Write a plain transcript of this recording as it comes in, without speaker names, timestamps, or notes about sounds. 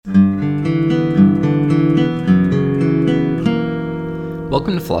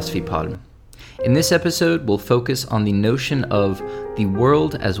Welcome to Philosophy Pod. In this episode, we'll focus on the notion of the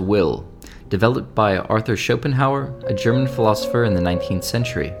world as will, developed by Arthur Schopenhauer, a German philosopher in the 19th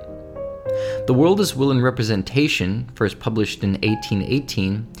century. The World as Will and Representation, first published in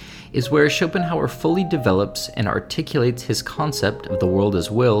 1818, is where Schopenhauer fully develops and articulates his concept of the world as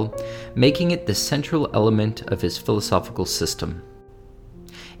will, making it the central element of his philosophical system.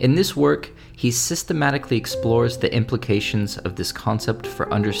 In this work, he systematically explores the implications of this concept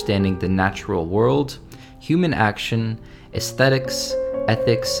for understanding the natural world, human action, aesthetics,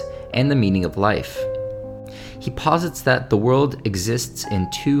 ethics, and the meaning of life. He posits that the world exists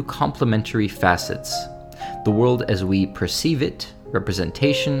in two complementary facets: the world as we perceive it,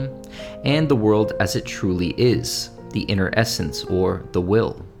 representation, and the world as it truly is, the inner essence, or the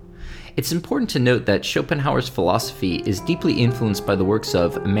will. It's important to note that Schopenhauer's philosophy is deeply influenced by the works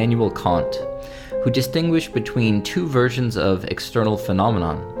of Immanuel Kant, who distinguished between two versions of external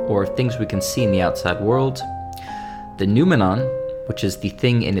phenomenon, or things we can see in the outside world: the noumenon, which is the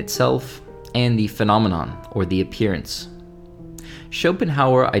thing in itself, and the phenomenon, or the appearance.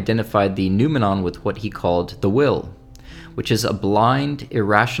 Schopenhauer identified the noumenon with what he called the will, which is a blind,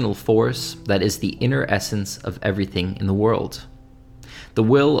 irrational force that is the inner essence of everything in the world. The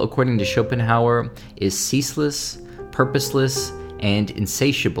will, according to Schopenhauer, is ceaseless, purposeless, and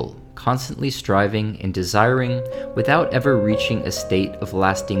insatiable, constantly striving and desiring without ever reaching a state of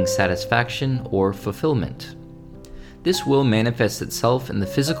lasting satisfaction or fulfillment. This will manifests itself in the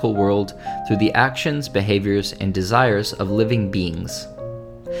physical world through the actions, behaviors, and desires of living beings.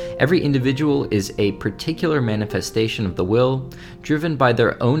 Every individual is a particular manifestation of the will, driven by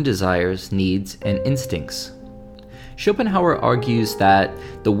their own desires, needs, and instincts. Schopenhauer argues that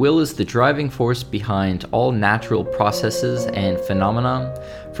the will is the driving force behind all natural processes and phenomena,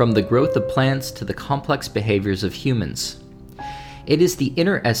 from the growth of plants to the complex behaviors of humans. It is the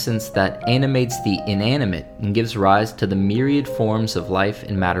inner essence that animates the inanimate and gives rise to the myriad forms of life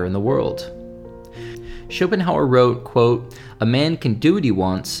and matter in the world. Schopenhauer wrote, quote, "A man can do what he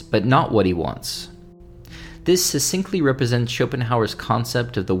wants, but not what he wants." This succinctly represents Schopenhauer's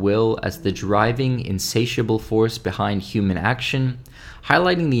concept of the will as the driving, insatiable force behind human action,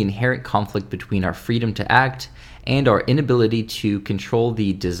 highlighting the inherent conflict between our freedom to act and our inability to control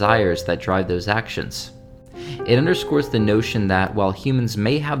the desires that drive those actions. It underscores the notion that while humans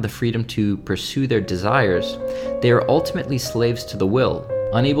may have the freedom to pursue their desires, they are ultimately slaves to the will,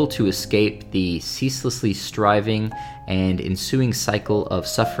 unable to escape the ceaselessly striving and ensuing cycle of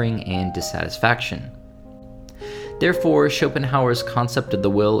suffering and dissatisfaction. Therefore, Schopenhauer's concept of the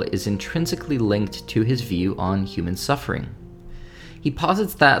will is intrinsically linked to his view on human suffering. He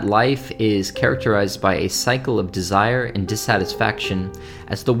posits that life is characterized by a cycle of desire and dissatisfaction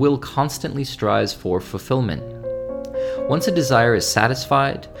as the will constantly strives for fulfillment. Once a desire is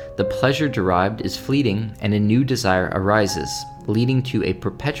satisfied, the pleasure derived is fleeting and a new desire arises, leading to a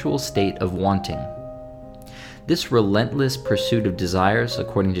perpetual state of wanting. This relentless pursuit of desires,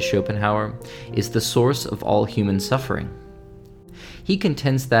 according to Schopenhauer, is the source of all human suffering. He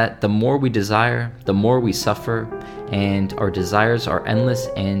contends that the more we desire, the more we suffer, and our desires are endless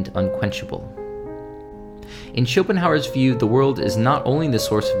and unquenchable. In Schopenhauer's view, the world is not only the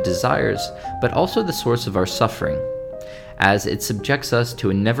source of desires, but also the source of our suffering, as it subjects us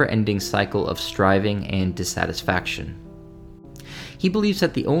to a never-ending cycle of striving and dissatisfaction. He believes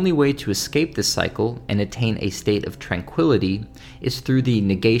that the only way to escape this cycle and attain a state of tranquility is through the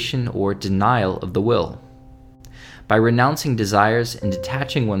negation or denial of the will. By renouncing desires and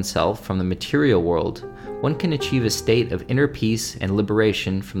detaching oneself from the material world, one can achieve a state of inner peace and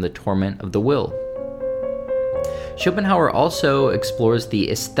liberation from the torment of the will. Schopenhauer also explores the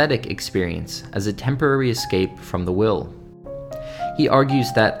aesthetic experience as a temporary escape from the will. He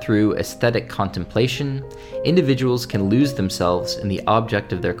argues that through aesthetic contemplation, individuals can lose themselves in the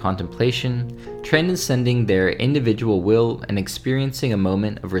object of their contemplation, transcending their individual will and experiencing a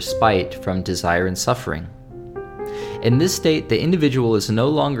moment of respite from desire and suffering. In this state, the individual is no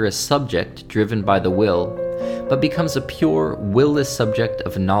longer a subject driven by the will, but becomes a pure, will-less subject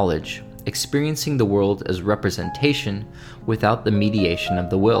of knowledge, experiencing the world as representation without the mediation of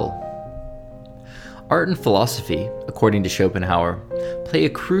the will. Art and philosophy, according to Schopenhauer, play a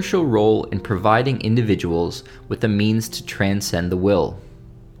crucial role in providing individuals with a means to transcend the will.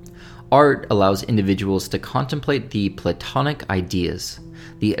 Art allows individuals to contemplate the Platonic ideas,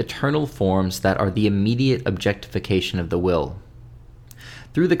 the eternal forms that are the immediate objectification of the will.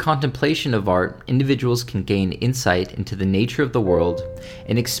 Through the contemplation of art, individuals can gain insight into the nature of the world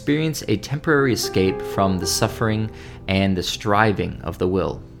and experience a temporary escape from the suffering and the striving of the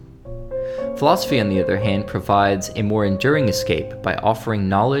will. Philosophy, on the other hand, provides a more enduring escape by offering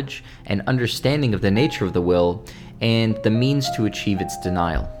knowledge and understanding of the nature of the will and the means to achieve its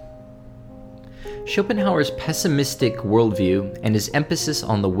denial. Schopenhauer's pessimistic worldview and his emphasis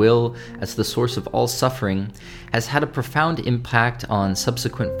on the will as the source of all suffering has had a profound impact on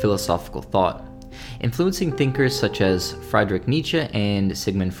subsequent philosophical thought, influencing thinkers such as Friedrich Nietzsche and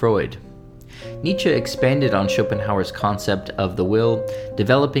Sigmund Freud. Nietzsche expanded on Schopenhauer's concept of the will,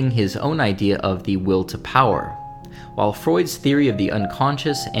 developing his own idea of the will to power, while Freud's theory of the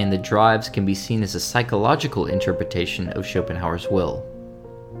unconscious and the drives can be seen as a psychological interpretation of Schopenhauer's will.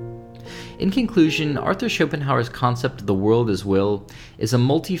 In conclusion, Arthur Schopenhauer's concept of the world as will is a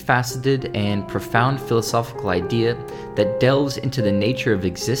multifaceted and profound philosophical idea that delves into the nature of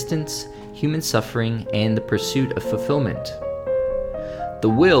existence, human suffering, and the pursuit of fulfillment. The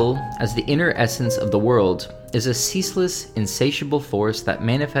will, as the inner essence of the world, is a ceaseless, insatiable force that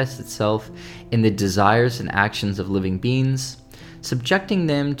manifests itself in the desires and actions of living beings, subjecting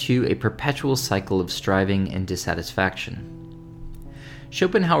them to a perpetual cycle of striving and dissatisfaction.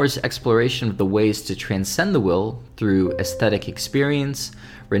 Schopenhauer's exploration of the ways to transcend the will through aesthetic experience,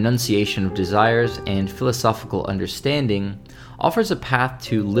 renunciation of desires, and philosophical understanding offers a path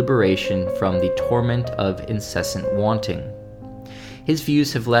to liberation from the torment of incessant wanting. His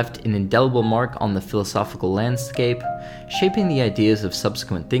views have left an indelible mark on the philosophical landscape, shaping the ideas of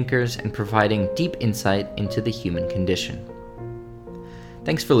subsequent thinkers and providing deep insight into the human condition.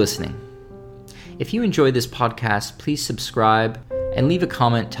 Thanks for listening. If you enjoy this podcast, please subscribe and leave a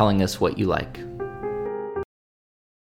comment telling us what you like.